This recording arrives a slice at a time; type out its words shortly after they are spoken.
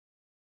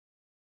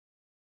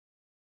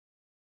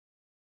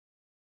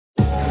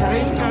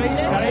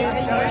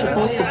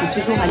pense qu'on peut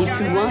toujours aller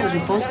plus loin et je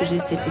pense que j'ai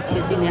cette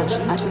espèce d'énergie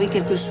à trouver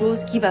quelque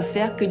chose qui va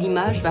faire que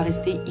l'image va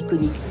rester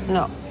iconique.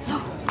 Non.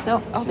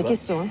 Non, hors de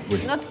question. Hein.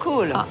 Not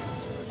cool. Ah.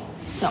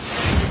 Non.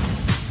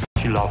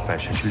 She loves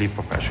fashion, she lives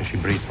for fashion, she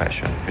breathes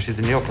fashion. She's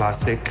a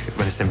neoclassic,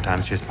 but at the same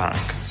time she's punk.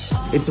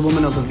 It's a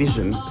woman of a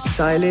vision,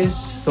 stylish,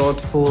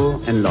 thoughtful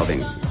and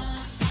loving.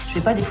 Je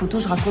fais pas des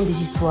photos, je raconte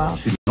des histoires.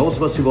 She knows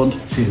what she wants,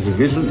 she has a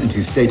vision and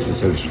she states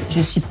the vision.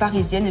 Je suis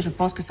parisienne et je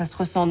pense que ça se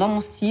ressent dans mon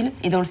style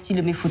et dans le style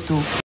de mes photos.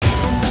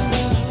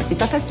 C'est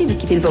pas facile de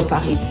quitter le Vogue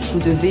Paris. Vous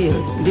devez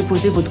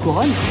déposer votre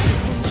couronne.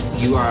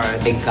 You are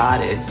a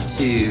goddess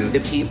to the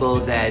people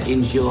that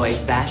enjoy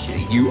fashion.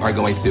 You are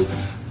going to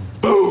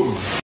boom!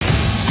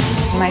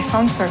 My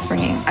phone starts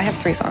ringing. I have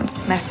 3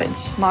 phones. Message.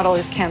 Model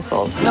is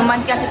cancelled. No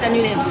mannequin s'est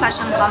annulé.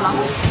 Fashion drama.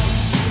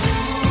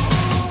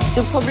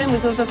 The problem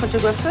with other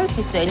photographers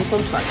is they're in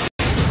contract.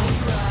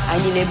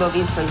 Heidi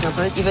Leibovitz, for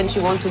example, even if she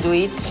wants to do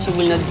it, she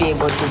will not be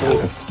able to do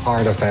it. It's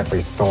part of every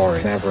story.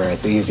 It's never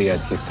as easy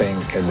as you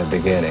think in the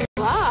beginning.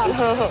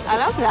 I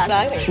love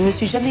that. Je me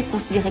suis jamais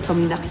considérée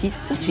comme une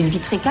artiste. J'ai une vie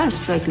très calme. Je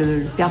suis avec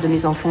le père de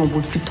mes enfants au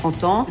bout de plus de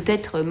 30 ans.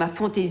 Peut-être ma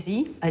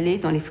fantaisie, elle est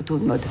dans les photos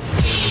de mode.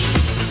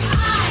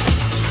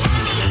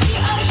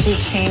 She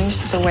changed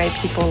the way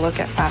people look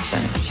at fashion.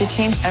 She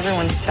changed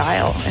everyone's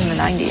style in the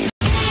 90s.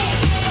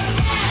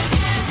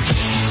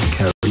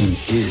 Carine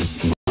is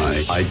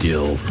my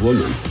ideal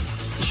woman.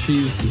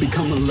 She's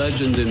become a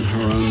legend in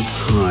her own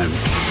time.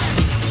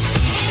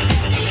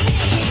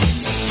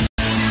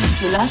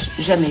 Je lâche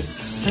jamais.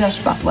 Je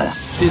lâche pas, voilà.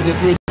 She's a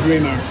true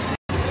dreamer.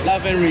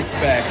 Love and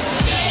respect.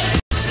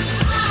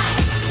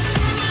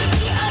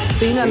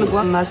 So you know I'm a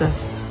grandmother.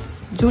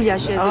 Julia,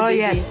 she has a baby.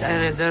 Yes, I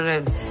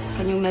read.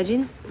 Can you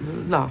imagine?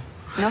 No.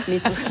 No, me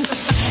too.